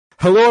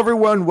Hello,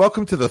 everyone.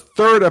 Welcome to the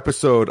third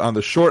episode on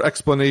the Short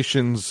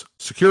Explanations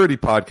Security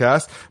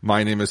Podcast.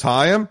 My name is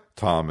Chaim.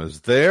 Tom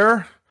is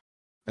there.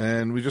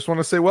 And we just want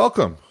to say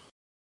welcome.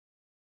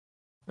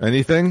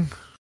 Anything?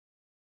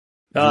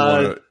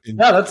 No,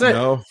 that's it.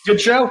 No? Good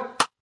show.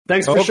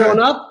 Thanks for showing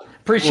up.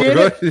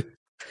 Appreciate it.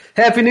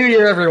 Happy New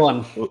Year,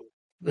 everyone.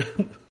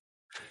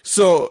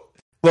 So,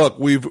 look,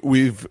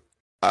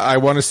 I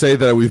want to say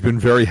that we've been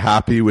very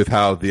happy with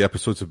how the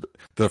episodes of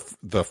the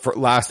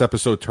last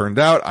episode turned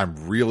out.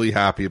 I'm really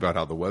happy about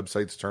how the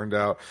websites turned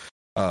out.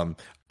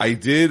 I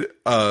did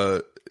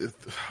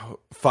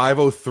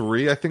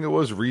 503, I think it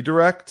was,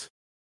 redirect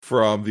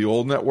from the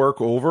old network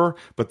over,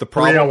 but the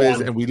problem is,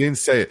 and we didn't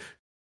say it,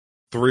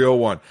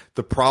 301.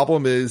 The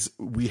problem is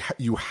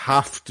you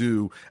have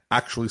to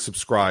actually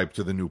subscribe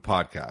to the new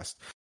podcast.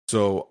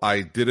 So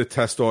I did a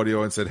test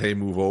audio and said, hey,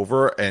 move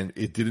over, and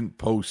it didn't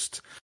post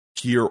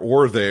here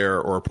or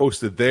there, or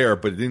posted there,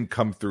 but it didn't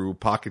come through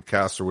Pocket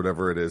Cast or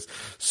whatever it is.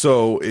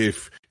 So I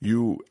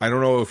don't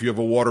know if you have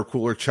a water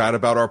cooler chat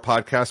about our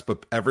podcast,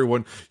 but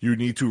everyone, you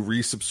need to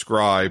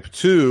resubscribe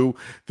to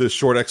the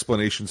Short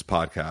Explanations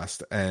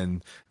podcast,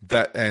 and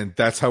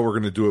that's how we're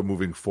going to do it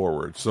moving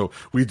forward. So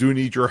we do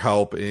need your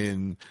help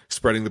in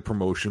spreading the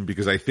promotion,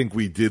 because I think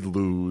we did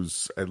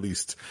lose at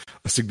least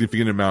a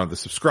significant amount of the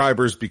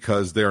subscribers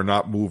because they're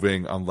not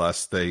moving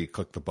unless they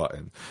click the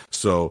button.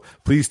 So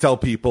please tell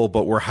people,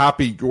 but we're happy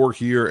you're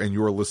here and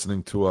you're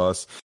listening to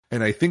us.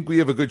 And I think we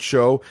have a good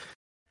show.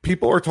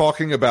 People are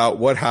talking about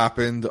what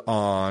happened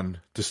on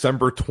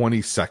December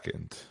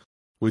 22nd,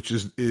 which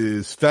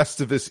is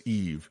Festivus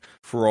Eve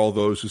for all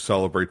those who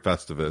celebrate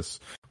Festivus,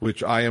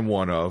 which I am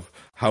one of.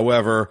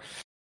 However,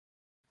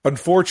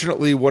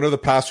 unfortunately, one of the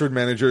password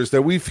managers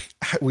that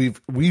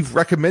we've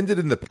recommended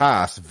in the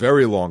past,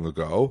 very long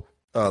ago,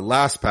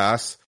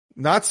 LastPass,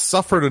 not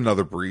suffered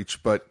another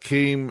breach, but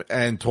came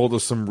and told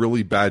us some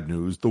really bad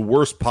news, the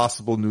worst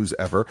possible news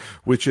ever,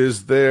 which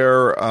is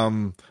their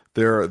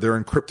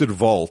encrypted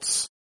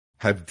vaults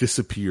have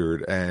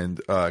disappeared,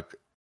 and an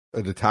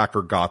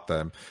attacker got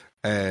them.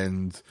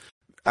 And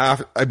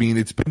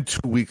it's been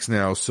 2 weeks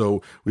now,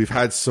 so we've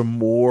had some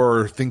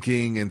more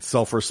thinking and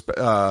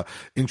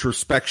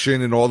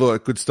introspection and all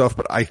that good stuff,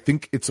 but I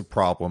think it's a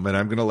problem, and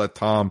I'm going to let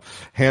Tom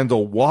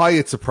handle why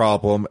it's a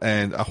problem,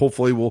 and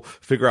hopefully we'll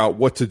figure out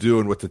what to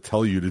do and what to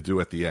tell you to do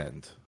at the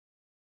end.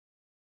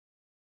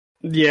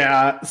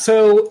 Yeah,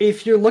 so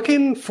if you're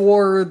looking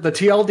for the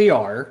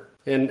TLDR,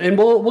 and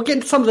we'll get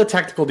into some of the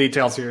technical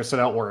details here, so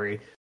don't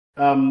worry.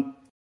 The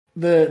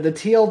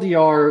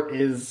TLDR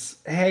is,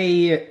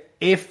 hey,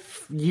 if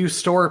you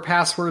store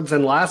passwords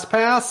in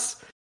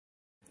LastPass,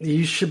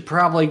 you should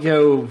probably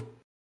go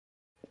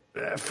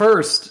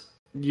first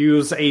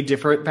use a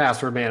different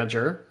password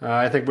manager.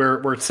 I think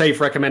we're safe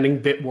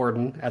recommending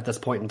Bitwarden at this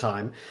point in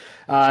time.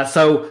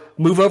 So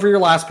move over your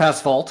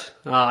LastPass vault.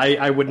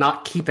 I would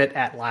not keep it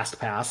at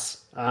LastPass.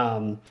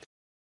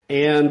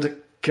 And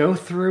go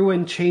through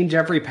and change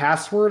every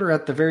password, or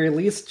at the very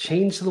least,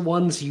 change the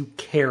ones you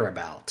care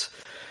about.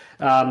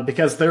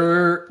 Because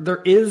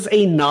there is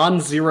a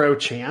non-zero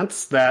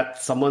chance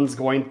that someone's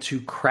going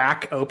to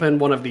crack open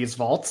one of these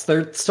vaults.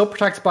 They're still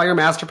protected by your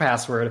master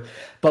password,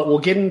 but we'll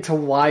get into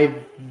why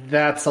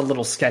that's a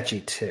little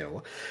sketchy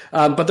too.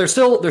 But they're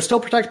still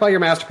protected by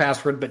your master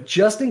password, but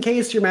just in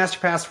case your master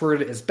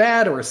password is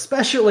bad, or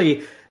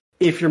especially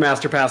if your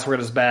master password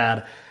is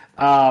bad,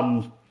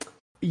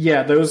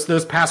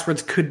 those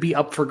passwords could be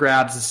up for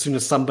grabs as soon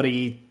as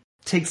somebody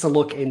takes a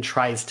look and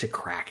tries to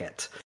crack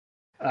it.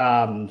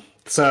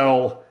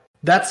 So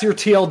that's your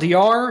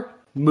TLDR.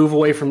 Move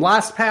away from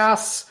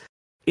LastPass.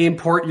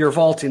 Import your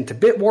vault into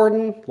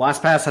Bitwarden.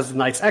 LastPass has a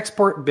nice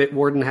export.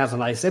 Bitwarden has a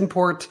nice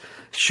import.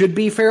 Should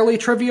be fairly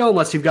trivial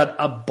unless you've got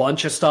a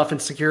bunch of stuff in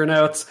secure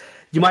notes.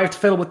 You might have to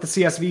fiddle with the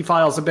CSV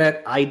files a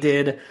bit. I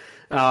did,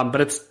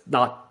 but it's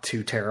not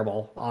too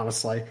terrible,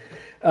 honestly.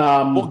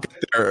 We'll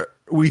get there.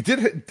 We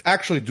did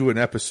actually do an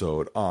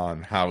episode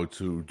on how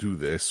to do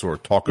this or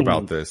talk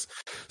about this.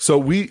 So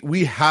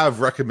we have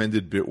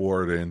recommended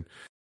Bitwarden,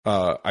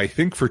 I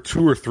think for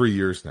 2 or 3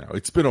 years now.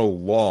 It's been a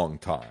long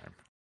time.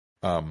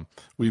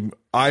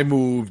 I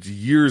moved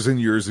years and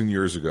years and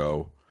years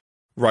ago,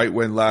 right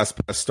when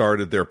LastPass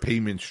started their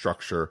payment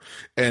structure.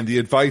 And the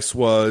advice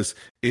was,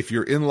 if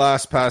you're in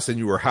LastPass and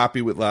you are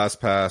happy with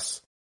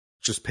LastPass,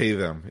 just pay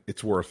them.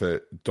 It's worth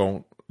it.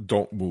 Don't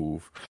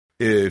move.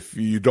 If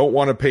you don't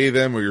want to pay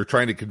them, or you're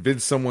trying to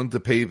convince someone to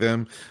pay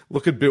them,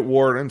 look at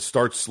Bitwarden,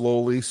 start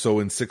slowly. So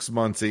in 6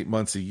 months, 8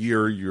 months, a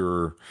year,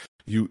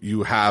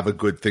 you have a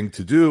good thing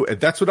to do. And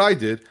that's what I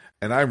did.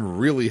 And I'm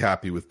really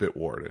happy with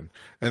Bitwarden.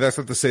 And that's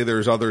not to say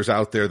there's others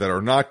out there that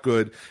are not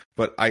good,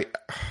 but I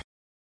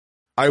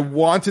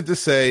wanted to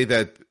say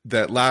that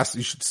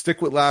you should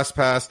stick with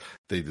LastPass.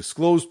 They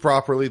disclosed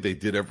properly. They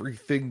did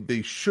everything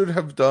they should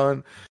have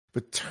done,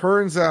 but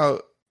turns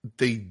out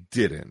they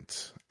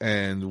didn't.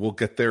 And we'll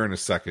get there in a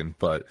second,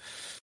 but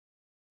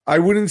I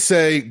wouldn't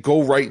say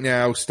go right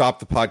now, stop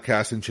the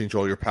podcast and change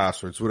all your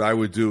passwords. What I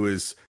would do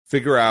is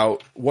figure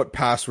out what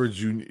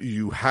passwords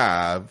you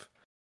have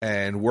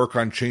and work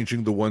on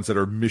changing the ones that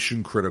are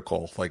mission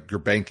critical, like your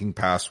banking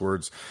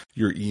passwords,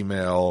 your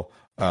email,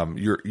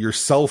 your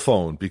cell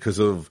phone, because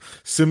of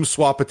SIM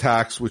swap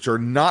attacks, which are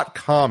not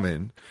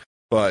common,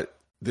 but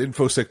the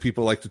InfoSec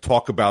people like to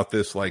talk about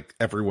this like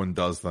everyone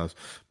does this,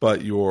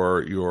 but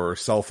your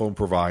cell phone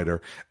provider.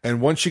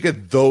 And once you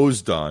get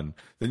those done,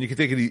 then you can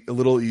take it a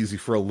little easy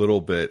for a little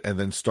bit and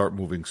then start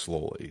moving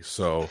slowly.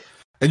 So,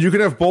 and you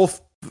can have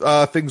both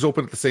things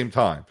open at the same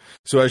time.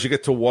 So as you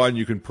get to one,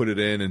 you can put it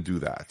in and do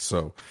that.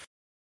 So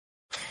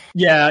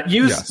yeah,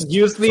 use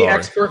the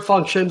export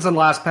functions in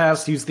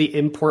LastPass, use the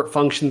import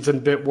functions in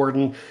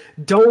Bitwarden.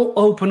 Don't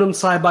open them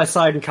side by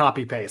side and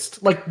copy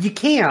paste. Like, you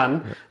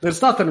can.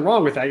 There's nothing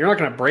wrong with that. You're not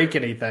going to break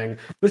anything.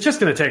 It's just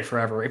going to take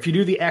forever. If you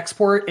do the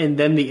export and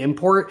then the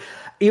import,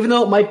 even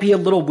though it might be a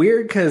little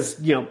weird because,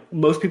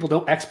 most people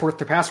don't export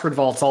their password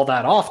vaults all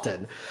that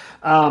often,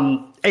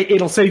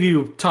 it'll save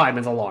you time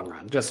in the long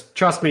run. Just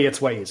trust me,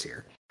 it's way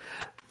easier.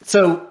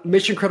 So,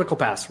 mission critical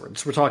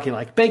passwords. We're talking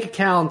like bank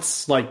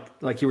accounts, like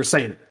you were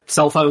saying,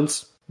 cell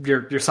phones.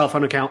 Your cell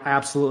phone account,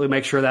 absolutely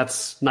make sure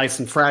that's nice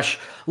and fresh.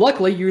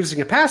 Luckily, you're using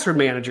a password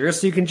manager,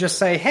 so you can just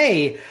say,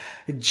 hey,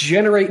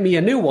 generate me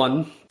a new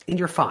one, and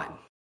you're fine.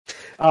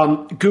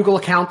 Google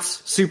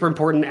accounts, super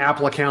important.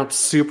 Apple accounts,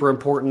 super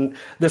important.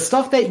 The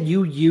stuff that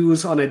you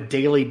use on a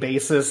daily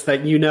basis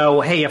that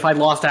hey, if I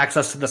lost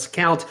access to this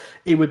account,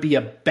 it would be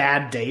a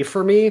bad day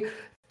for me.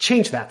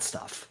 Change that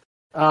stuff.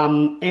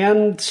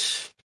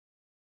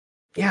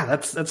 Yeah,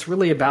 that's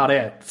really about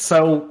it.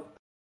 So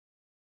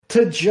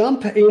to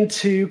jump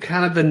into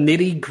kind of the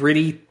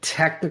nitty-gritty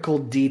technical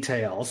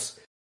details,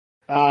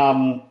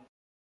 I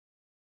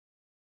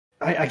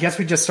guess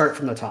we just start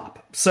from the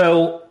top.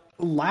 So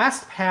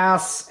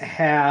LastPass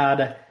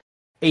had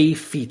a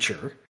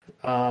feature,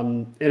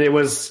 and it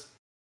was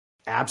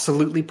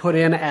absolutely put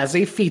in as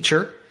a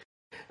feature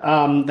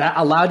that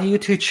allowed you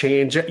to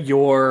change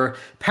your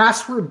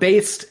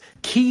password-based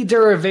key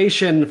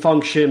derivation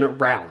function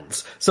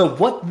rounds. So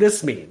what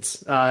this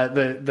means,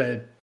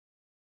 I'm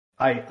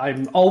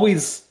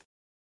always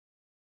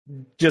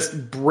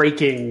just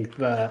breaking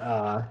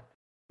the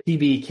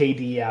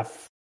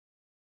PBKDF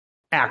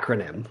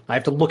acronym. I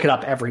have to look it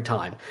up every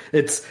time.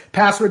 It's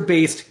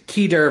password-based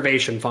key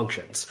derivation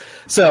functions.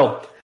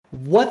 So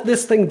what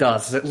this thing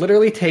does is it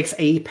literally takes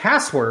a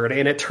password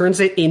and it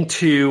turns it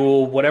into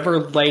whatever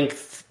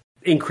length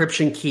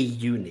encryption key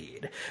you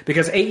need,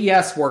 because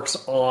AES works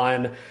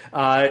on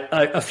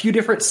a few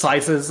different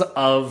sizes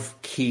of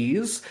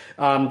keys.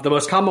 The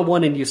most common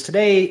one in use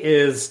today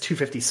is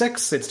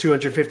 256. It's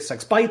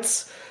 256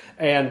 bytes,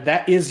 and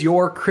that is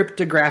your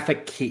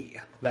cryptographic key.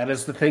 That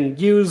is the thing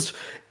used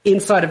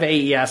inside of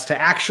AES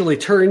to actually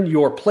turn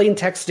your plain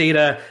text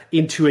data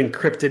into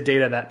encrypted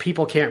data that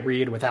people can't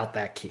read without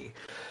that key.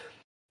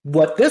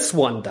 What this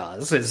one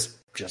does is,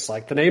 just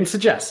like the name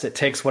suggests, it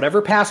takes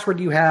whatever password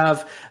you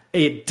have,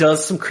 it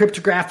does some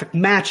cryptographic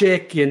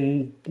magic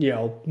and,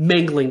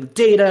 mangling the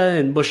data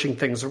and mushing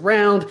things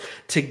around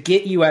to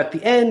get you at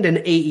the end an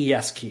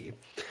AES key.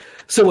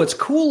 So what's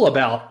cool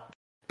about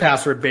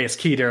password-based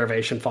key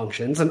derivation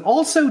functions, and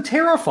also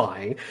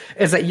terrifying,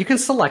 is that you can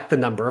select the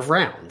number of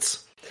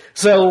rounds.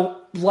 So,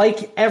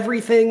 like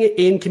everything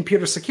in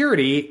computer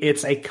security,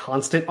 it's a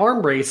constant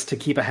arm race to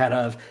keep ahead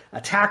of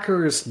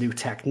attackers, new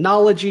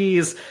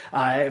technologies,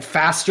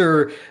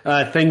 faster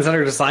things that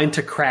are designed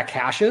to crack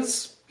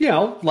hashes.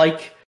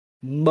 Like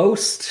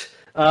most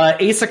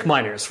ASIC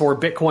miners for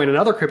Bitcoin and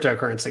other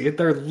cryptocurrency,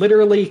 they're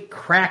literally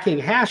cracking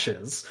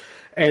hashes,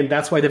 and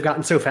that's why they've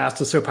gotten so fast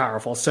and so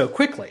powerful so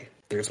quickly.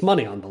 There's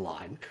money on the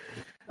line.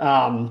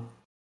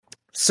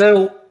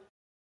 So,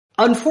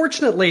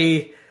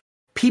 unfortunately,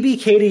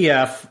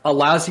 PBKDF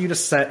allows you to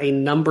set a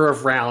number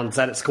of rounds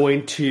that it's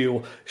going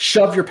to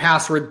shove your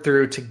password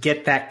through to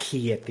get that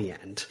key at the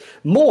end.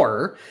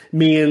 More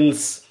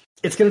means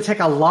it's going to take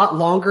a lot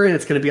longer and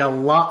it's going to be a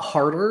lot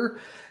harder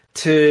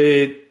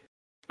to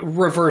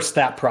reverse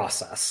that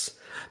process.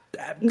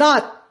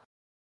 Not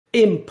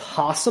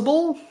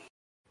impossible,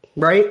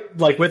 right?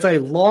 Like with a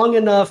long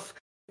enough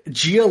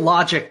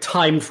geologic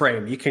time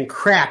frame, you can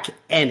crack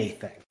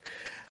anything.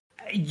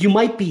 You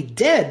might be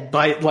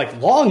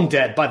long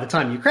dead by the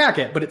time you crack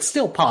it, but it's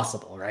still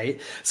possible, right?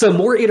 So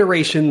more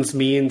iterations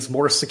means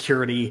more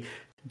security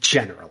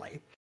generally.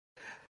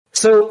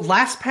 So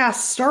LastPass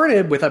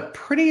started with a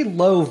pretty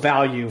low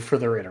value for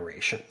their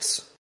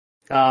iterations.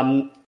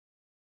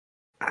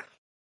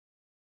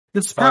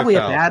 This is probably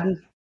 5, a bad...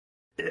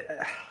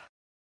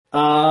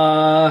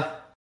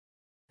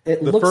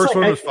 The first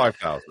one was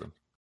 5,000.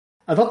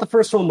 I thought the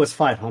first one was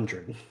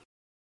 500.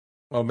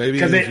 Well, maybe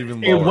it's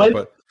even lower,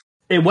 but...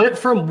 It went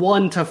from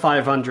 1 to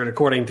 500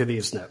 according to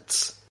these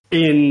notes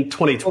in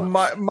 2012.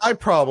 Well, my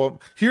problem,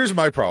 here's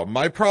my problem.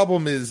 My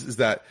problem is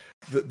that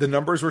the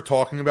numbers we're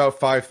talking about,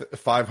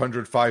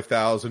 500,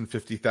 5,000,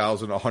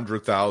 50,000,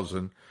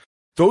 100,000,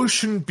 those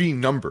shouldn't be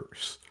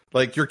numbers.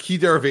 Like your key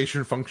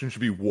derivation function should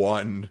be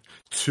 1,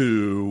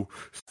 2,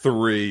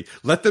 3.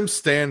 Let them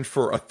stand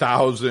for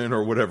 1,000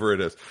 or whatever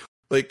it is.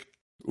 Like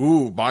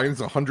Ooh, mine's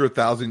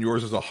 100,000.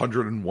 Yours is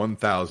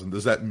 101,000.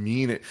 Does that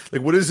mean it?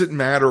 Like, what does it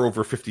matter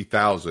over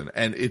 50,000?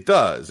 And it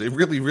does. It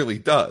really, really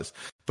does.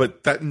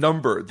 But that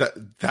number,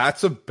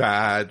 that's a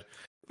bad,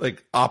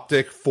 like,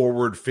 optic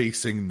forward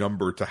facing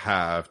number to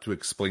have to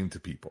explain to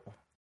people.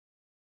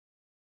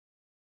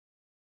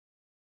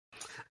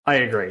 I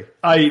agree.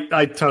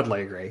 I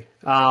totally agree.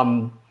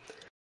 The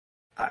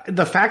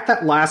fact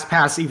that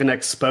LastPass even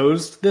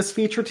exposed this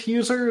feature to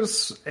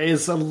users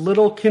is a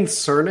little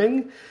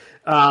concerning.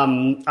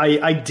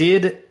 I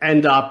did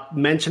end up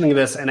mentioning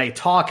this in a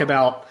talk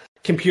about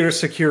computer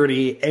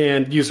security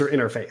and user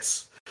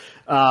interface,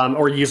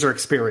 or user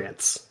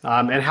experience,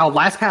 and how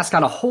LastPass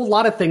got a whole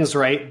lot of things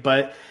right,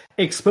 but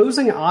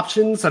exposing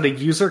options that a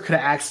user could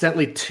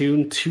accidentally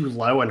tune too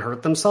low and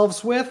hurt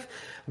themselves with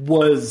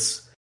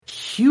was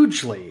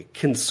hugely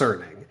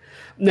concerning.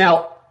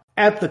 Now,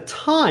 at the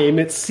time,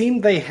 it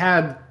seemed they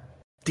had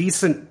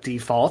decent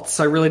defaults.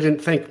 I really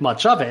didn't think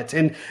much of it.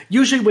 And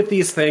usually with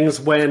these things,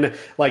 when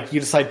like you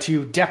decide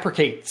to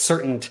deprecate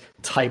certain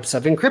types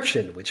of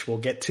encryption, which we'll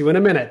get to in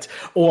a minute,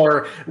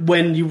 or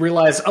when you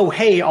realize, oh,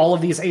 hey, all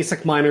of these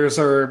ASIC miners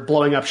are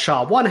blowing up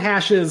SHA-1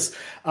 hashes,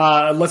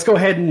 let's go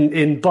ahead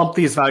and bump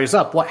these values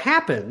up. What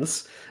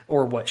happens,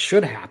 or what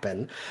should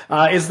happen,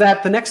 is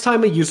that the next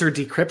time a user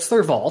decrypts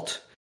their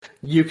vault,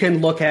 you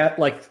can look at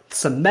like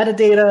some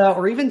metadata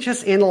or even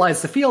just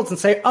analyze the fields and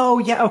say, oh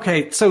yeah,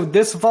 okay, so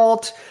this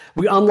vault,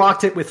 we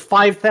unlocked it with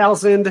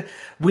 5,000.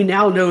 We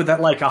now know that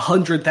like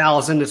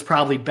 100,000 is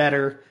probably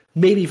better,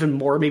 maybe even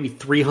more, maybe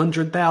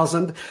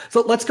 300,000.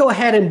 So let's go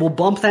ahead and we'll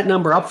bump that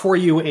number up for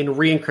you and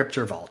re-encrypt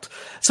your vault.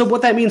 So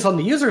what that means on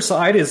the user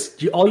side is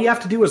all you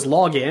have to do is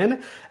log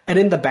in, and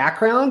in the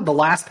background, the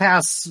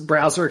LastPass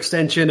browser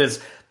extension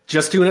is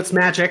just doing its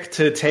magic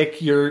to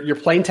take your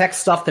plain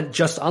text stuff that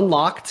just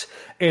unlocked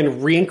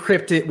and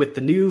re-encrypt it with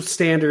the new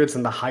standards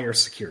and the higher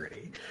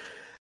security.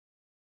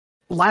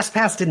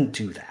 LastPass didn't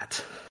do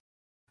that.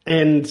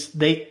 And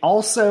they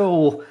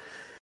also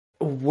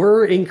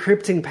were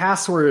encrypting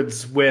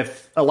passwords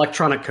with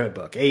electronic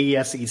codebook,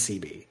 AES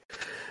ECB.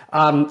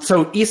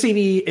 So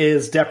ECB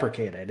is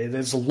deprecated. It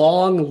is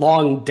long,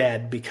 long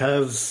dead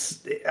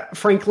because,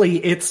 frankly,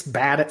 it's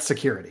bad at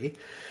security.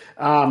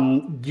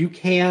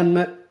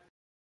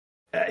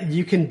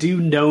 You can do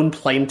known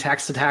plain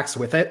text attacks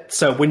with it.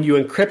 So when you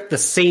encrypt the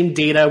same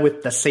data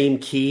with the same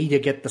key, you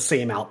get the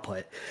same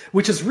output,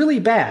 which is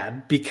really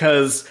bad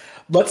because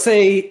let's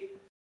say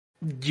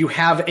you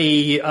have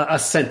a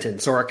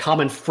sentence or a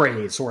common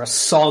phrase or a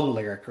song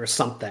lyric or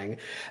something,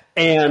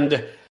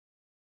 and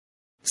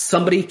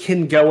somebody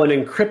can go and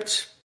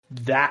encrypt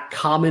that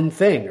common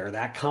thing or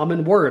that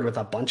common word with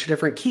a bunch of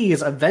different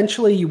keys.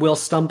 Eventually you will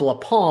stumble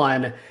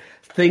upon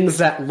things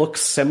that look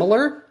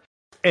similar.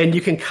 And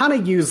you can kind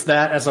of use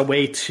that as a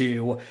way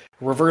to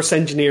reverse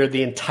engineer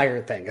the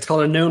entire thing. It's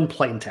called a known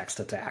plain text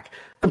attack.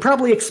 I'm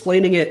probably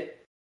explaining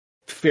it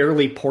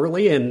fairly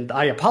poorly, and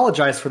I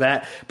apologize for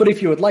that. But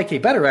if you would like a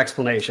better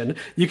explanation,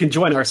 you can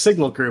join our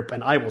Signal group,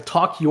 and I will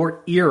talk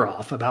your ear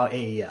off about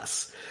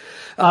AES.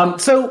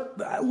 So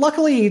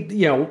luckily,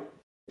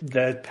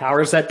 the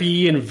powers that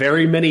be and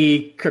very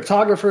many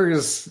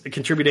cryptographers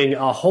contributing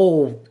a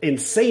whole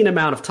insane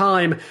amount of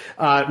time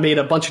made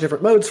a bunch of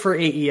different modes for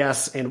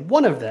AES, and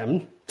one of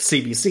them,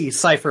 CBC,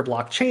 cipher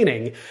block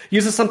chaining,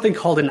 uses something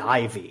called an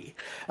IV.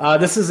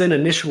 This is an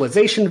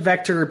initialization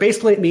vector.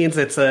 Basically, it means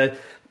it's a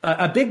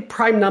big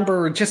prime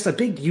number, just a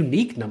big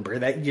unique number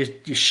that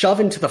you shove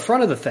into the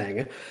front of the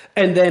thing,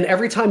 and then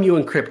every time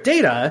you encrypt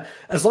data,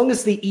 as long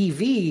as the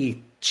EV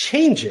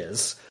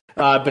changes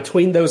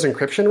between those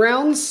encryption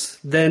rounds,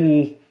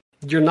 then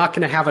you're not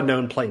going to have a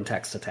known plain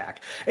text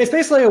attack. It's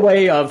basically a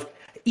way of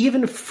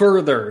even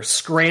further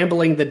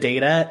scrambling the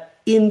data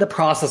in the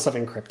process of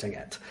encrypting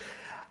it.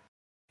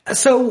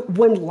 So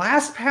when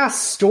LastPass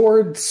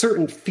stored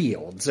certain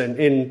fields,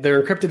 and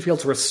their encrypted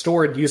fields were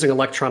stored using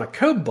electronic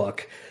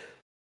codebook,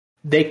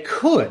 they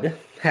could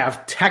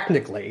have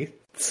technically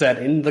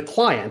said in the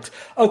client,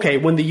 okay,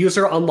 when the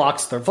user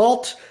unlocks their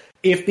vault,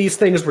 if these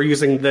things were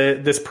using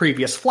this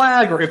previous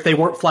flag, or if they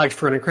weren't flagged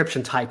for an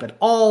encryption type at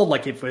all,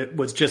 like if it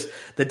was just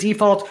the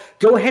default,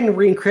 go ahead and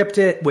re-encrypt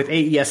it with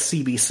AES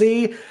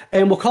CBC,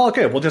 and we'll call it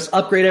good. We'll just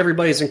upgrade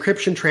everybody's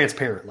encryption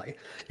transparently.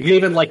 You can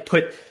even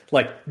put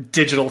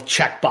digital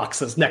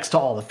checkboxes next to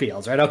all the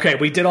fields, right? Okay,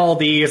 we did all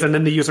these, and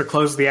then the user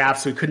closed the app,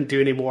 so we couldn't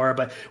do any more,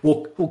 but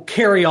we'll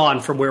carry on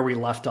from where we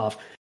left off.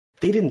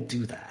 They didn't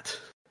do that.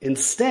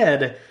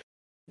 Instead,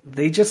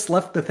 they just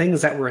left the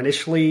things that were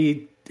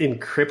initially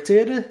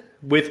encrypted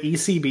with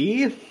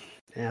ECB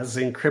as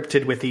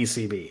encrypted with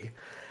ECB.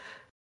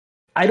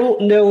 I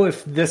don't know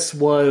if this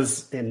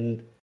was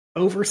an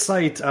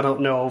oversight. I don't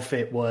know if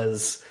it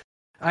was...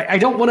 I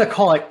don't want to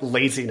call it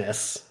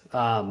laziness.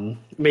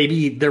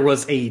 Maybe there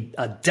was a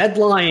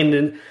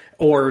deadline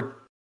or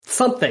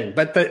something,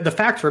 but the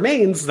fact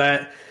remains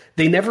that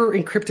they never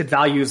encrypted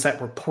values that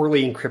were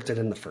poorly encrypted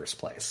in the first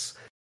place.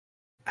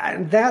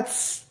 And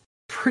that's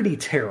pretty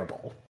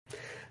terrible.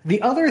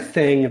 The other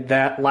thing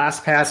that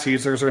LastPass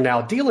users are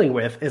now dealing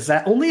with is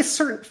that only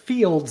certain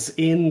fields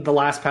in the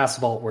LastPass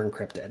vault were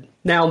encrypted.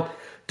 Now,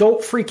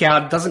 don't freak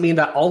out. It doesn't mean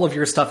that all of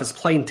your stuff is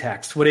plain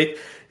text. What it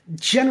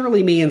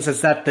generally means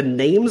is that the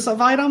names of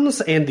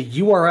items and the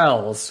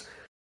URLs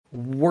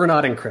were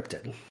not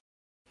encrypted.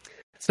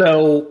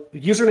 So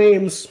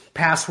usernames,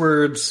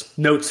 passwords,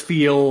 notes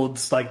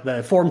fields, like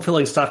the form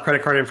filling stuff,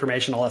 credit card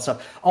information, all that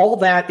stuff, all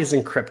that is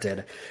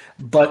encrypted.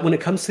 But when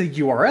it comes to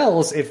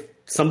URLs, if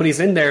somebody's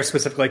in there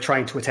specifically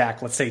trying to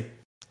attack, let's say,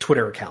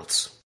 Twitter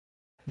accounts,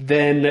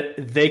 then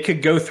they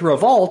could go through a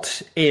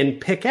vault and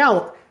pick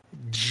out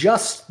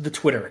just the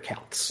Twitter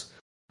accounts.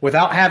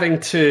 Without having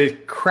to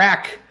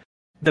crack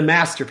the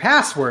master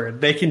password,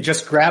 they can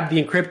just grab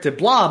the encrypted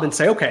blob and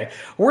say, okay,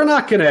 we're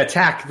not going to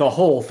attack the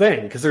whole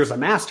thing because there's a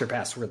master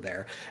password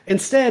there.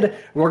 Instead,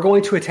 we're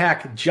going to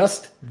attack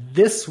just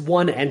this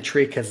one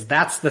entry because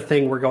that's the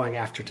thing we're going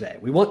after today.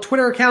 We want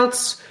Twitter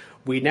accounts.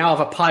 We now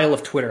have a pile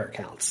of Twitter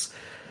accounts.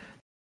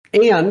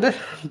 And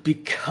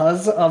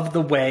because of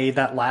the way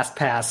that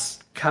LastPass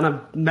kind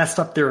of messed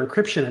up their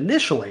encryption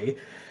initially,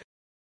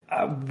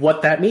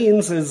 what that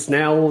means is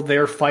now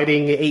they're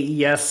fighting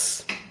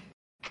AES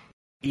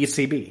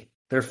ECB.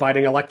 They're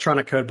fighting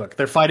electronic codebook.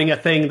 They're fighting a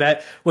thing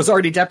that was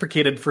already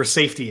deprecated for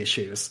safety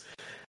issues.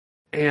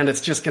 And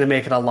it's just going to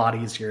make it a lot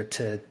easier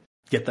to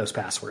get those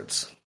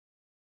passwords.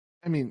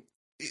 I mean,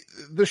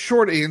 the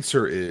short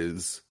answer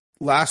is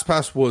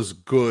LastPass was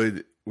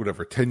good,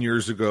 10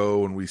 years ago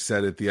when we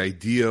said it. The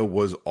idea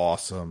was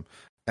awesome.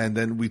 And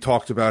then we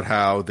talked about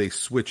how they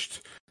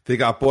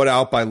got bought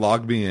out by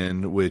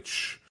LogMeIn,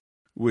 which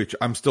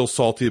I'm still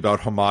salty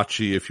about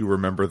Hamachi, if you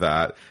remember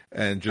that,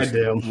 and just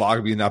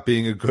LogMeIn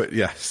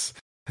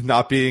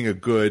not being a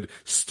good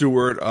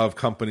steward of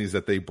companies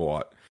that they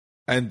bought.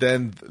 And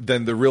then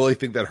the really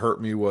thing that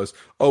hurt me was,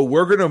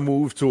 we're going to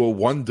move to a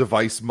one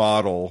device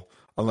model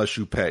unless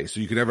you pay. So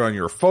you can have it on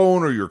your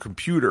phone or your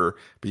computer,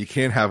 but you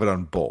can't have it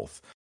on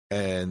both.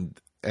 And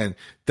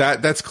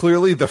that's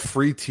clearly the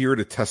free tier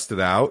to test it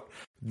out,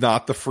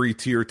 not the free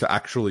tier to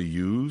actually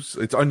use.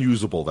 It's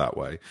unusable that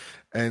way.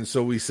 And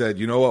so we said,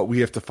 you know what? We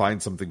have to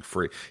find something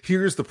free.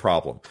 Here's the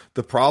problem.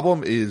 The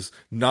problem is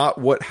not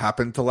what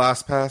happened to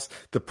LastPass.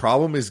 The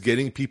problem is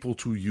getting people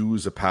to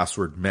use a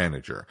password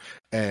manager.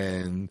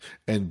 And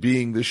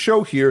being the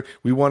show here,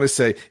 we want to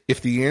say, if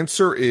the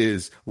answer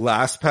is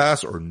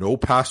LastPass or no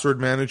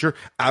password manager,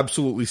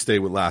 absolutely stay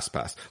with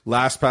LastPass.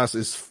 LastPass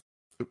is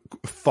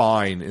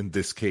fine in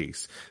this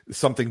case.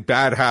 Something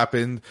bad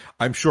happened.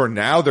 I'm sure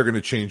now they're going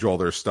to change all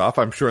their stuff.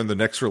 I'm sure in the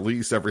next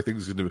release,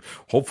 everything's going to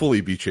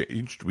hopefully be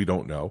changed. We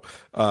don't know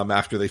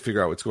after they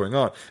figure out what's going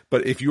on.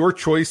 But if your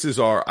choices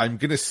are, I'm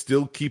going to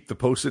still keep the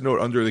Post-it note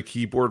under the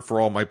keyboard for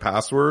all my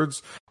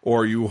passwords,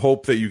 or you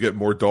hope that you get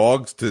more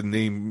dogs to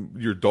name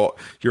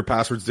your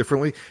passwords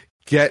differently,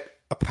 get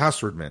a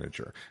password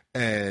manager.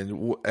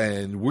 And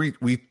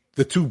we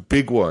the two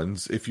big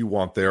ones, if you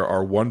want, there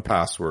are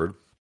 1Password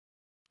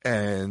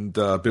and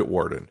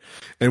Bitwarden.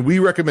 And we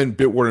recommend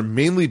Bitwarden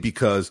mainly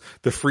because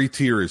the free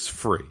tier is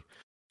free.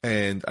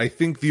 And I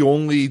think the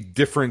only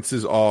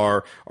differences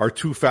are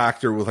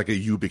two-factor with like a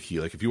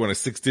YubiKey. Like if you want a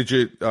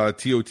 6-digit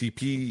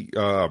TOTP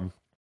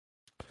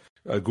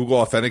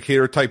Google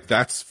Authenticator type,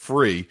 that's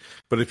free.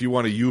 But if you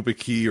want a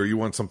YubiKey or you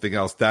want something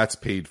else, that's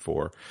paid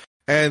for.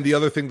 And the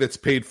other thing that's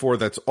paid for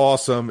that's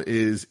awesome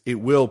is it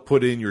will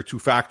put in your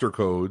two-factor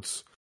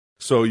codes.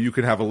 So you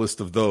can have a list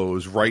of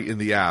those right in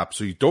the app,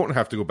 so you don't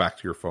have to go back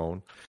to your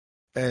phone.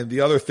 And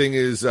the other thing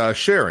is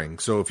sharing.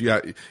 So if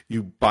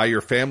you buy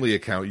your family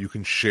account, you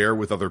can share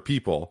with other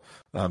people.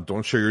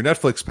 Don't share your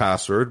Netflix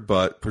password,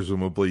 but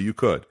presumably you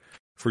could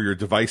for your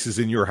devices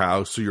in your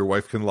house, so your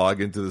wife can log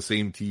into the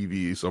same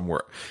TV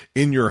somewhere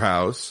in your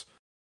house.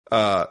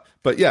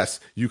 But yes,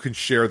 you can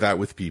share that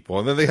with people.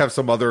 And then they have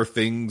some other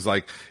things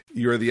like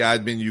you're the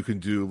admin, you can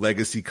do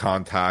legacy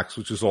contacts,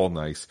 which is all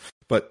nice.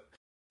 But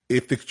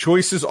if the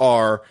choices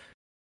are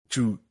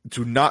to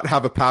not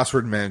have a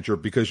password manager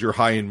because you're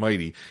high and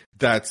mighty,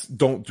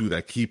 don't do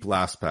that. Keep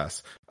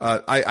LastPass.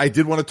 I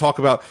did want to talk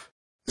about,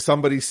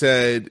 somebody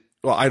said,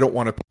 well, I don't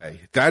want to pay.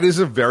 That is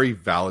a very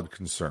valid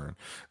concern.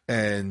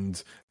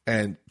 And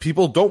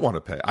people don't want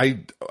to pay.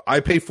 I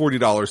pay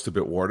 $40 to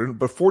Bitwarden,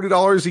 but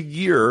 $40 a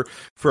year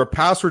for a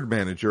password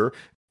manager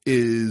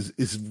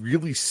is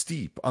really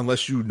steep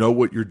unless you know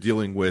what you're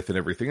dealing with and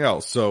everything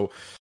else.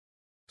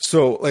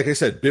 So, like I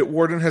said,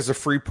 Bitwarden has a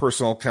free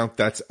personal account.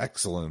 That's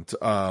excellent.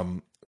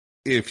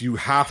 If you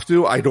have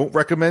to, I don't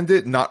recommend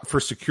it, not for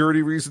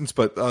security reasons,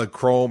 but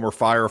Chrome or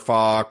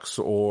Firefox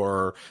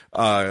or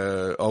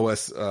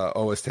OS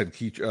 10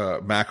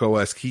 Mac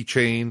OS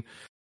Keychain.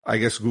 I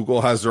guess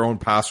Google has their own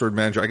password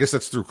manager. I guess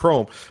that's through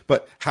Chrome.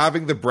 But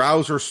having the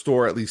browser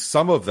store at least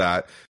some of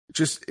that,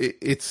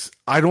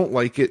 I don't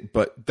like it,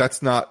 but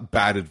that's not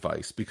bad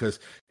advice because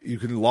you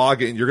can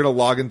log in. You're going to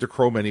log into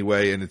Chrome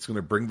anyway, and it's going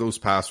to bring those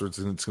passwords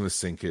and it's going to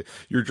sync it.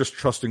 You're just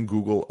trusting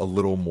Google a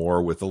little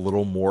more with a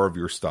little more of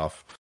your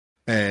stuff.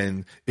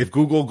 And if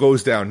Google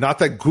goes down, not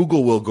that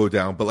Google will go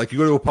down, but like you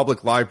go to a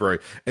public library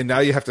and now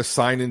you have to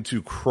sign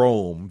into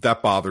Chrome,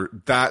 that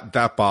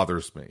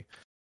bothers me.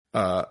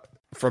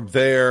 From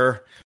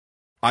there,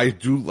 I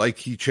do like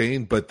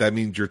Keychain, but that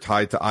means you're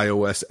tied to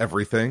iOS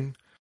everything.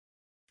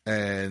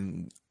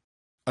 And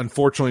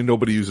unfortunately,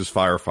 nobody uses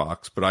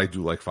Firefox, but I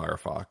do like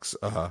Firefox.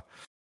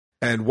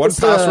 And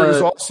 1Password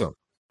is awesome.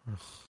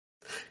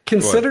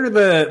 Consider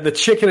the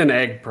chicken and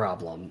egg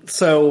problem.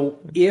 So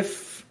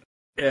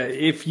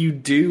if you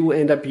do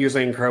end up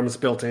using Chrome's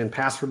built-in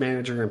password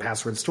manager and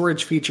password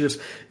storage features,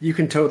 you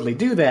can totally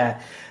do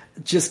that.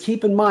 Just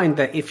keep in mind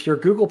that if your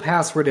Google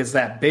password is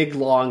that big,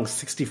 long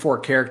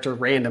 64-character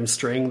random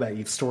string that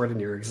you've stored in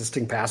your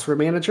existing password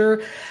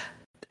manager,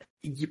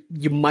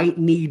 you might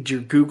need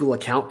your Google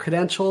account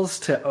credentials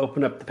to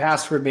open up the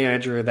password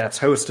manager that's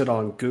hosted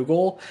on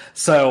Google.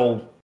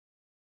 So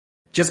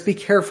just be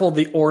careful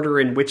the order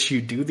in which you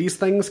do these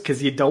things,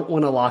 because you don't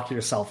want to lock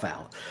yourself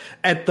out.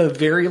 At the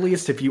very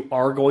least, if you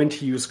are going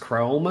to use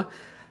Chrome,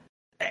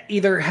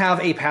 either have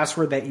a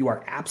password that you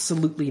are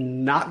absolutely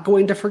not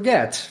going to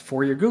forget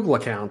for your Google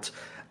account,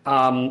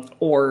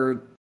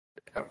 or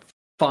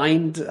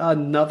find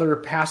another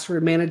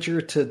password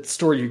manager to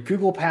store your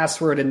Google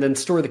password and then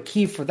store the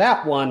key for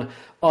that one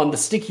on the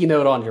sticky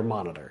note on your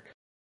monitor.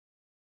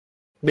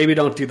 Maybe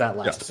don't do that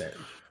last bit.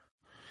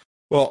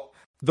 Well,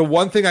 the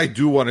one thing I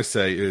do want to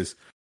say is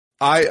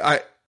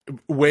I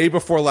way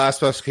before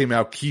LastPass came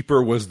out,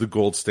 Keeper was the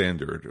gold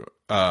standard.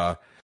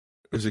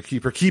 Is it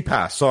Keeper?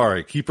 KeyPass,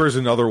 sorry. Keeper is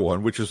another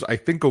one, which is, I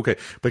think, okay.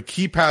 But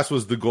KeyPass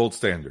was the gold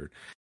standard.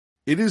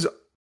 It's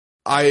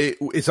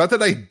not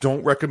that I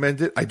don't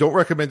recommend it. I don't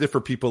recommend it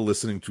for people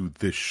listening to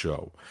this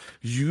show.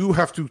 You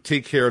have to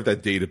take care of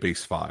that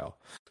database file.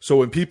 So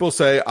when people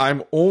say,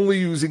 I'm only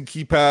using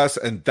KeyPass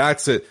and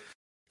that's it,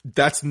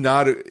 that's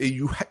not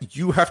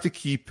you have to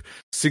keep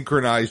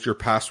synchronized your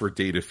password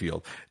data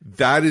field.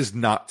 That is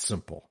not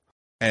simple.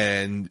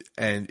 And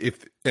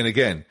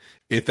again,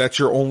 if that's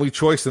your only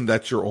choice, then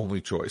that's your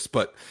only choice.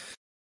 But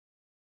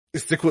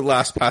stick with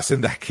LastPass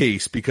in that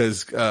case,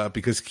 because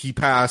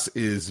KeyPass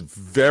is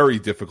very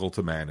difficult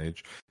to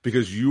manage,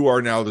 because you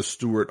are now the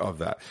steward of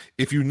that.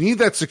 If you need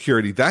that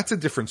security, that's a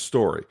different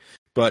story.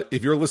 But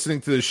if you're listening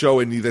to the show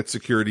and need that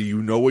security,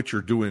 you know what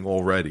you're doing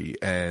already,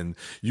 and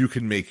you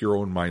can make your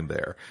own mind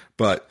there.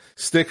 But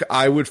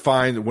I would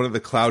find one of the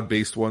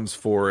cloud-based ones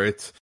for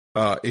it.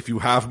 If you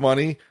have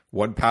money,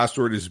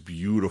 1Password is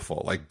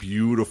beautiful, like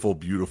beautiful,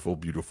 beautiful,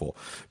 beautiful.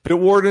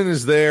 Bitwarden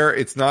is there.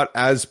 It's not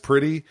as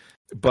pretty,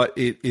 but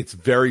it's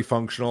very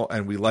functional,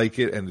 and we like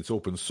it, and it's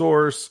open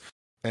source.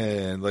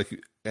 And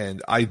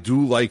I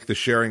do like the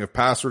sharing of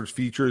passwords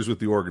features with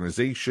the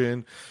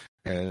organization,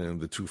 and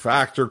the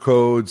 2-factor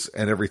codes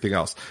and everything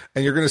else.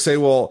 And you're going to say,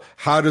 well,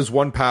 how does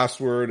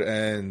 1Password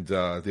and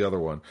the other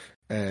one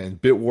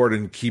and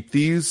Bitwarden keep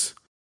these?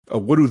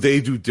 What do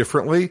they do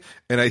differently?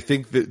 And I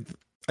think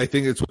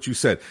it's what you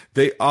said.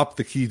 They up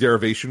the key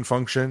derivation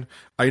function.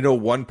 I know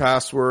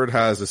 1Password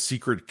has a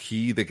secret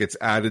key that gets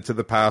added to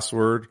the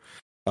password.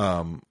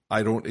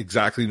 I don't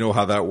exactly know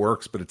how that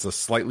works, but it's a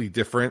slightly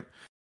different,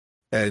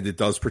 and it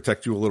does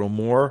protect you a little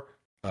more.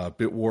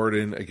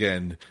 Bitwarden,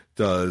 again,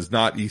 does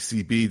not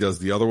ECB, does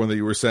the other one that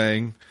you were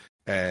saying,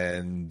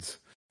 and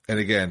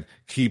again,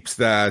 keeps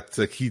that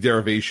key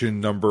derivation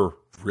number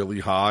really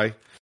high.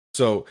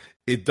 So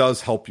it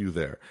does help you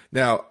there.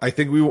 Now, I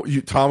think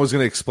Tom was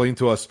going to explain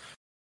to us,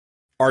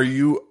 can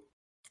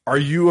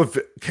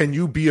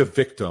you be a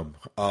victim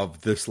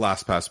of this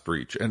LastPass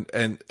breach?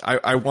 And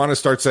I want to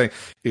start saying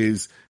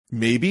is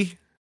maybe,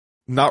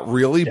 not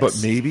really, yes, but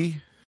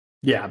maybe.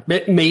 Yeah,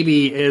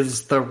 maybe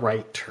is the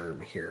right term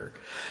here.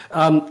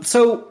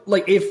 So,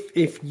 like,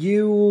 if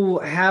you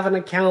have an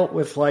account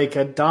with like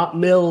a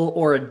 .mil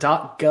or a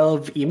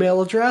 .gov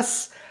email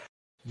address,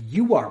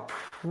 you are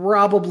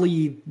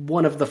probably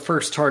one of the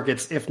first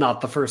targets, if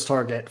not the first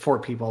target, for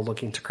people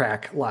looking to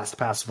crack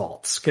LastPass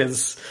vaults,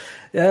 because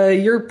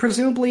you're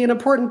presumably an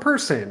important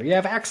person. You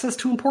have access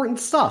to important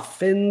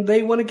stuff, and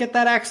they want to get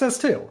that access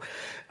too.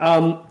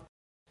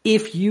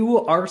 If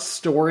you are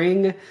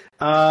storing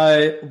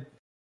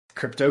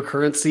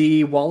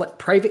cryptocurrency wallet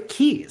private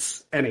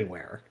keys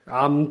anywhere,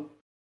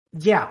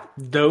 yeah,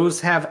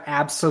 those have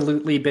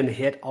absolutely been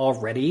hit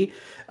already.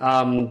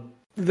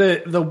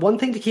 The one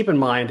thing to keep in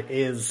mind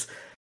is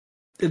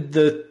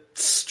the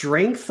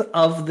strength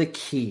of the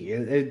key,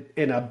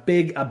 in a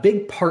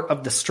big part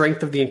of the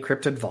strength of the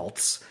encrypted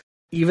vaults.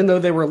 Even though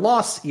they were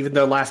lost, even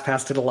though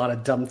LastPass did a lot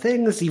of dumb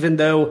things, even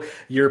though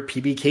your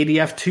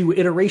PBKDF2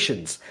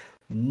 iterations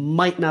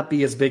might not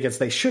be as big as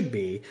they should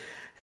be,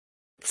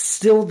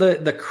 still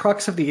the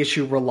crux of the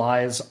issue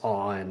relies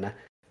on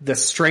the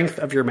strength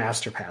of your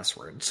master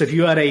password. So if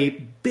you had a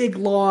big,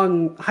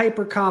 long,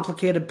 hyper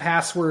complicated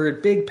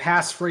password, big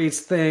passphrase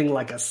thing,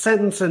 like a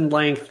sentence in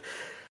length,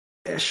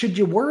 should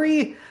you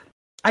worry?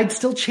 I'd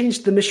still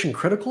change the mission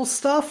critical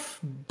stuff,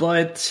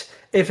 but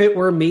if it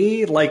were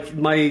me, like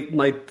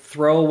my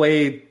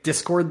throwaway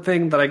Discord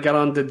thing that I got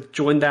on to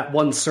join that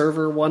one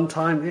server one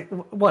time,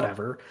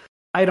 whatever.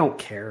 I don't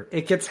care.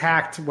 It gets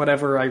hacked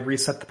whenever I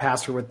reset the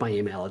password with my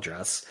email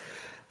address.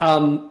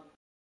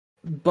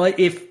 But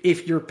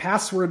if your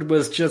password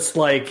was just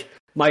like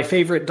my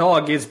favorite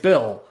dog is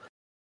Bill,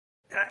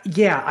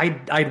 yeah,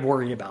 I'd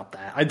worry about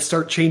that. I'd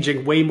start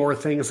changing way more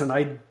things, and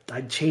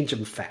I'd change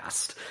them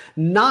fast.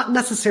 Not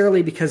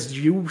necessarily because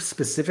you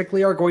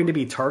specifically are going to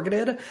be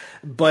targeted,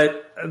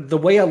 but the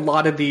way a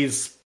lot of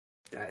these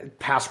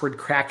password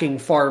cracking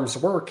farms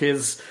work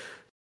is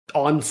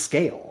on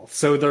scale.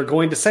 So they're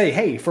going to say,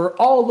 hey, for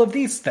all of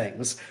these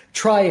things,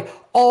 try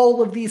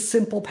all of these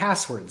simple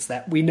passwords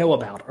that we know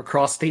about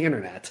across the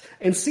internet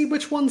and see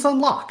which ones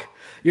unlock.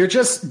 You're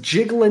just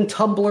jiggling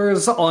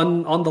tumblers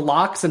on the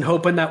locks and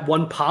hoping that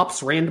one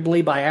pops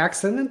randomly by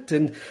accident.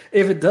 And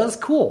if it does,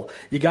 cool.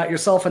 You got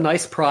yourself a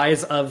nice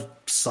prize of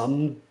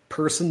some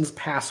person's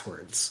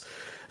passwords.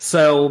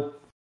 So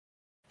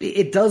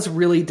it does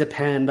really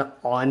depend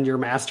on your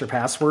master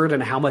password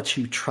and how much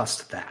you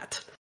trust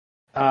that.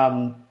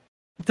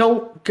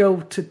 Don't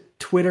go to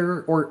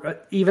Twitter or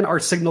even our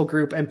Signal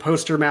group and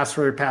post your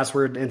master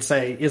password and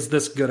say, is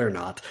this good or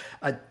not?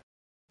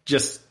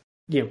 Just,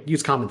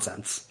 use common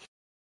sense.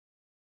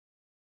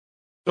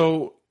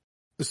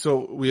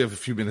 So we have a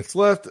few minutes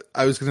left.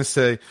 I was going to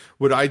say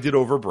what I did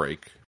over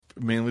break,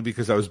 mainly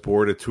because I was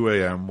bored at 2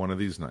 a.m. one of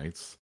these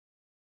nights,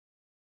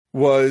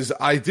 was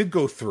I did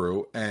go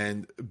through,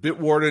 and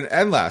Bitwarden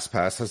and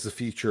LastPass has the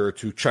feature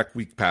to check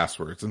weak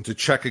passwords and to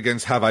check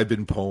against have I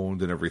been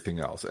pwned and everything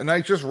else. And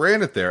I just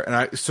ran it there, and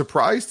I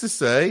surprised to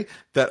say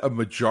that a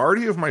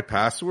majority of my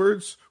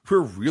passwords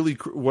were really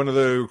one of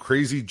the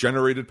crazy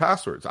generated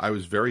passwords. I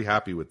was very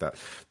happy with that.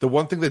 The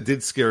one thing that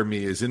did scare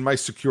me is in my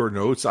secure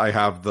notes, I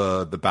have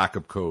the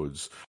backup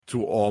codes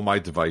to all my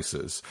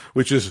devices,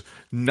 which is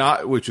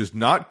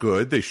not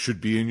good. They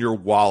should be in your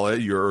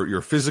wallet,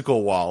 your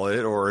physical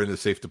wallet, or in a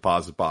safe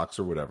deposit box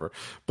or whatever,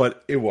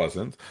 but it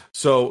wasn't.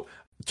 So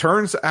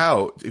turns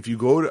out if you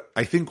go to,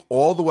 I think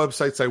all the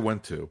websites I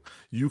went to,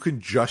 you can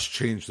just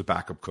change the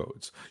backup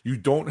codes. You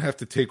don't have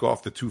to take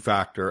off the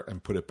 2-factor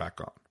and put it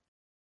back on.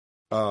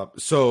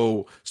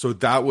 So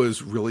that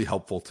was really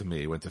helpful to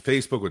me. Went to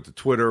Facebook, went to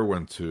Twitter,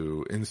 went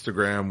to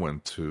Instagram,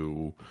 went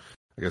to,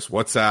 I guess,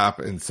 WhatsApp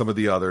and some of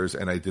the others,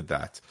 and I did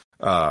that.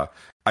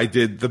 I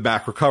did the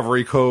Mac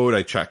recovery code.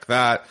 I checked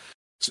that.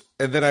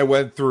 And then I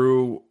went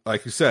through,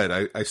 like you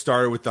said, I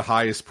started with the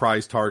highest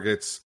prize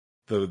targets,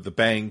 the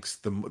banks,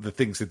 the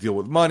things that deal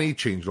with money,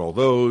 changed all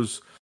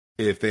those.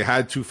 If they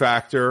had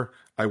 2-factor,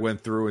 I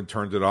went through and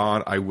turned it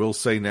on. I will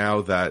say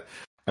now that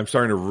I'm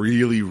starting to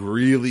really,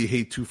 really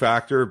hate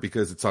 2-factor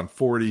because it's on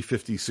 40,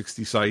 50,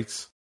 60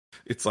 sites.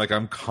 It's like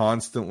I'm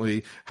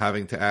constantly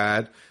having to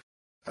add.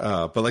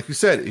 But like you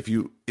said, if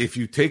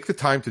you take the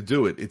time to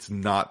do it, it's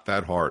not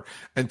that hard.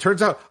 And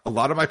turns out a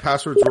lot of my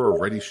passwords are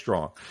already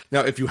strong.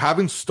 Now, if you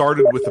haven't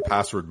started with a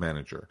password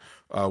manager,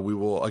 we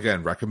will,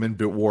 again, recommend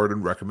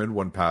Bitwarden, recommend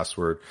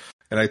 1Password.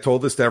 And I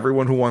told this to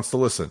everyone who wants to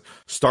listen.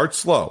 Start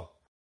slow.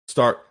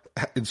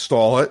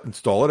 Install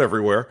it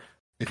everywhere.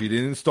 If you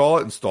didn't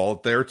install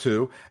it there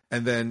too.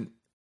 And then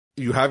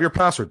you have your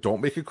password.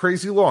 Don't make it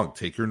crazy long.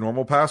 Take your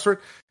normal password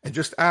and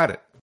just add it.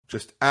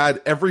 Just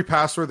add every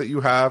password that you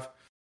have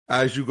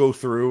as you go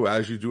through,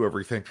 as you do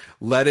everything.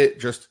 Let it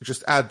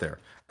just add there.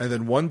 And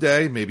then one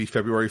day, maybe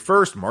February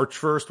 1st, March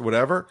 1st,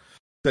 whatever,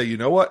 say, you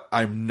know what?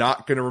 I'm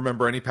not going to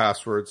remember any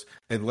passwords,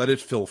 and let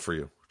it fill for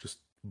you. Just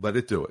let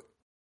it do it.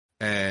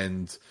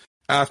 And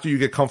after you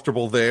get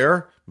comfortable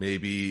there,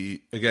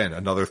 maybe, again,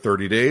 another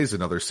 30 days,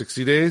 another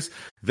 60 days,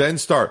 then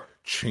start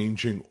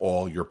changing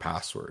all your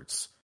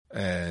passwords.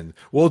 And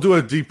we'll do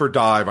a deeper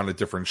dive on a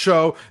different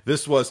show.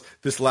 This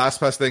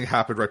LastPass thing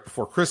happened right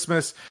before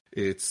Christmas.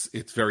 It's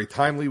very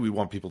timely. We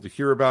want people to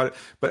hear about it.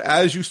 But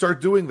as you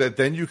start doing that,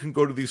 then you can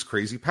go to these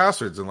crazy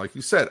passwords. And like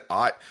you said,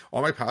 all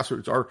my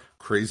passwords are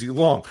crazy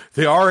long.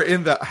 They are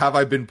in the have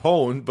I been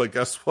pwned, but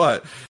guess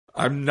what?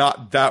 I'm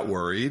not that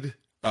worried.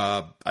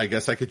 I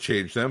guess I could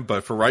change them,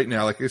 but for right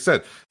now, like I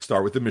said,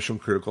 start with the mission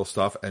critical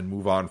stuff and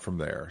move on from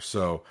there.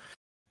 So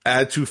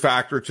add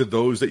 2-factor to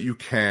those that you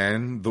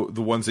can,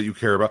 the ones that you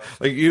care about.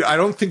 Like, I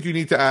don't think you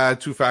need to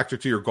add 2-factor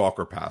to your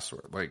Gawker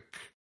password. Like,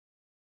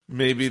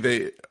 maybe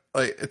they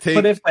take.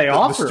 But if they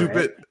offer the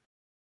stupid,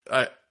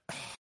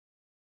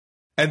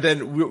 and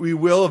then we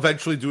will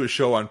eventually do a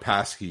show on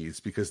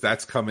passkeys because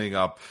that's coming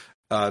up.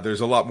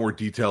 There's a lot more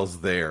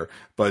details there,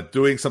 but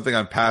doing something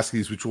on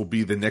passkeys, which will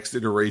be the next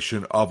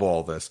iteration of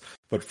all this.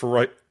 But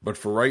for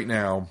right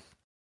now,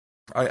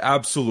 I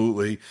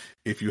absolutely,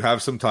 if you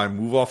have some time,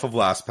 move off of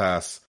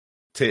LastPass,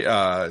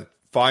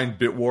 find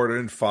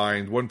Bitwarden,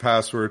 find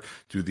 1Password,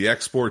 do the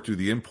export, do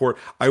the import.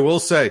 I will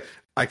say,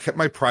 I kept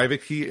my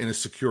private key in a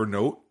secure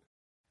note,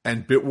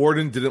 and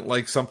Bitwarden didn't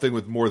like something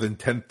with more than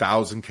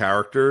 10,000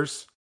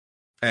 characters.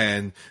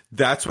 And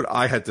that's what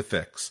I had to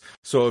fix.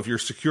 So if your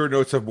secure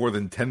notes have more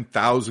than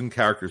 10,000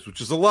 characters, which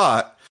is a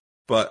lot,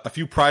 but a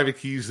few private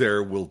keys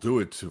there will do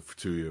it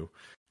to you.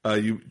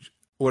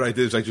 What I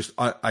did is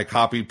I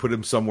copied, put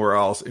them somewhere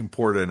else,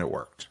 imported, and it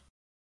worked.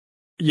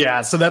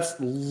 Yeah, so that's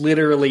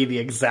literally the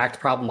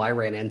exact problem I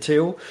ran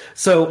into.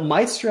 So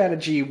my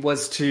strategy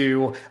was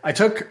I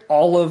took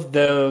all of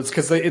those,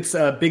 because it's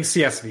a big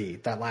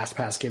CSV that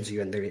LastPass gives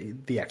you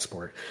in the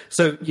export.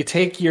 So you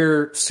take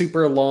your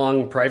super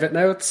long private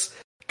notes,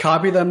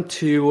 copy them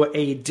to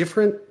a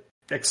different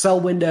Excel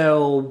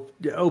window,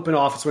 open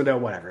office window,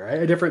 whatever, right?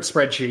 A different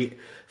spreadsheet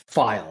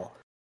file.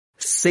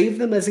 Save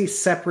them as a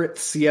separate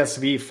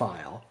CSV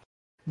file.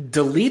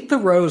 Delete the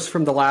rows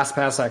from the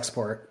LastPass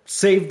export,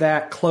 save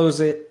that, close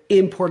it,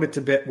 import it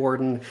to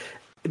Bitwarden.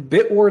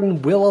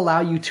 Bitwarden will allow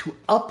you to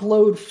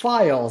upload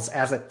files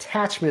as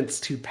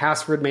attachments to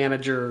password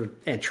manager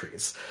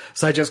entries.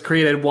 So I just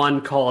created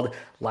one called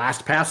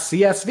LastPass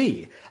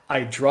CSV.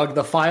 I drug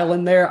the file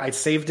in there, I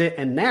saved it,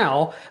 and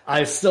now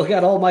I've still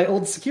got all my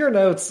old secure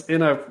notes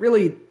in a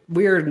really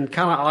weird and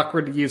kind of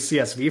awkward to use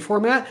CSV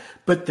format,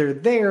 but they're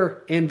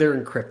there and they're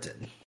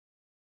encrypted.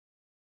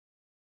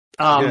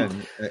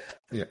 Again,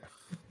 yeah.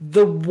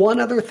 The one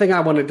other thing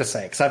I wanted to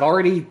say, because I've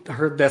already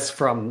heard this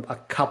from a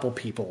couple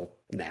people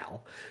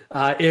now,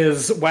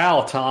 is,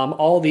 wow, Tom,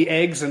 all the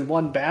eggs in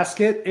one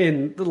basket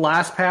in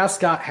LastPass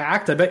got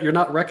hacked. I bet you're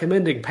not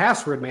recommending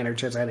password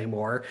managers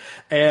anymore.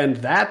 And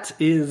that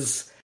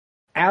is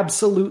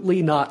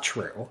absolutely not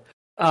true.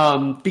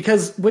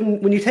 Because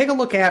when you take a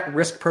look at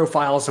risk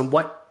profiles and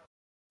what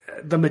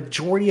the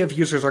majority of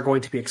users are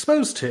going to be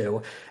exposed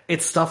to,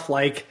 it's stuff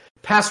like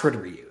password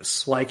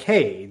reuse. Like,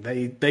 hey,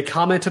 they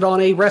commented on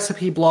a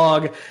recipe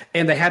blog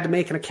and they had to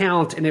make an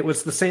account and it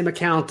was the same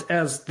account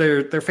as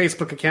their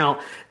Facebook account,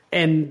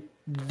 and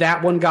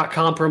that one got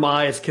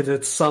compromised because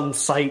it's some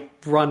site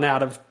run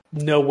out of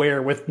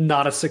nowhere with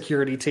not a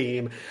security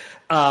team.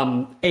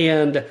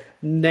 And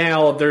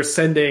now they're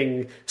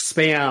sending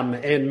spam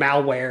and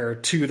malware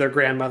to their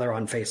grandmother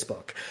on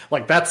Facebook.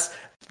 Like,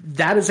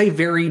 that is a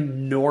very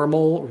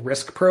normal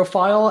risk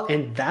profile,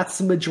 and that's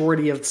the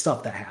majority of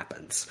stuff that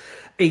happens.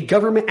 A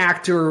government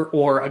actor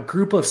or a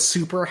group of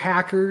super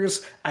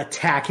hackers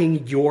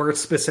attacking your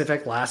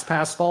specific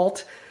LastPass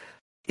vault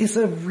is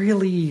a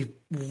really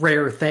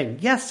rare thing.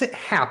 Yes, it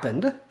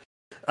happened.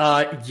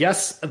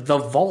 Yes, the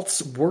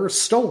vaults were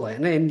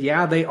stolen, and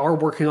yeah, they are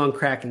working on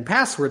cracking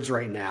passwords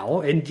right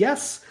now, and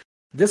yes,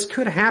 this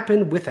could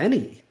happen with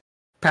any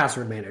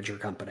password manager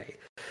company.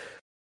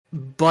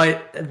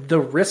 But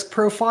the risk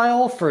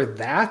profile for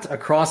that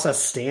across a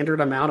standard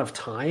amount of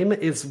time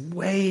is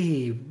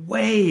way,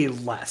 way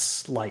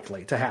less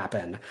likely to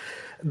happen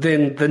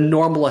than the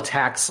normal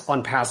attacks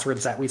on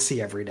passwords that we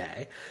see every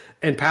day.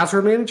 And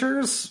password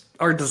managers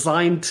are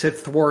designed to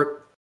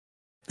thwart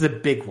the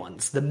big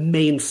ones, the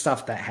main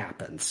stuff that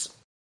happens.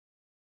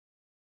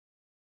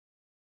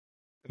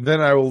 Then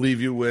I will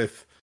leave you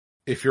with,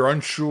 if you're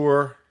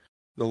unsure,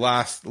 the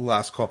last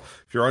call,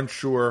 if you're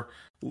unsure,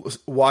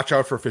 watch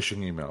out for phishing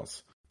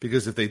emails,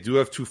 because if they do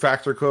have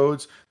two-factor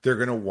codes, they're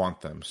going to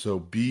want them. So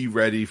be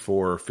ready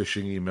for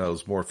phishing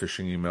emails, more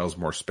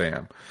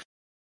spam.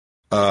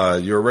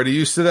 You're already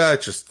used to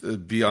that.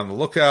 Just be on the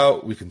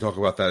lookout. We can talk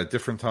about that at a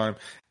different time.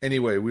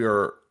 Anyway, we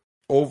are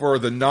over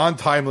the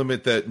non-time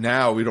limit that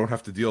now we don't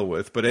have to deal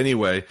with. But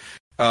anyway,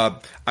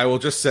 I will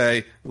just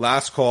say,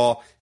 last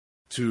call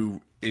to,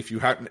 if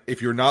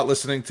you're not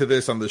listening to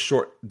this on the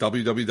short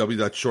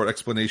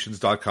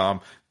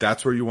www.shortexplanations.com,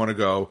 that's where you want to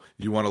go.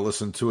 You want to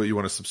listen to it. You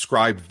want to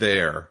subscribe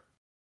there.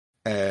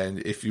 And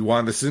if you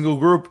want a single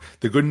group,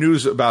 the good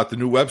news about the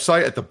new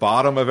website, at the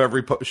bottom of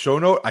every show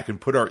note, I can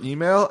put our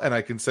email and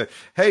I can say,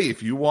 hey,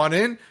 if you want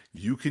in,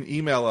 you can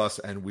email us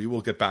and we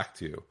will get back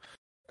to you.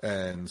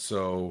 And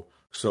so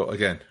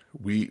again,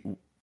 we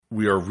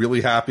are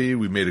really happy.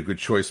 We made a good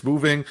choice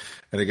moving.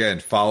 And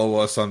again, follow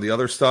us on the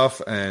other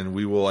stuff, and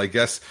we will, I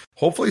guess,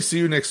 hopefully see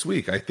you next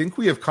week. I think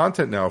we have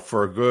content now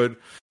for a good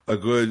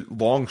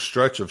long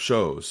stretch of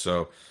shows.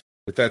 So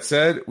with that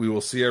said, we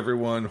will see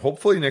everyone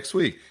hopefully next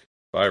week.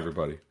 Bye,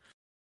 everybody.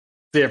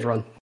 See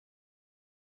everyone.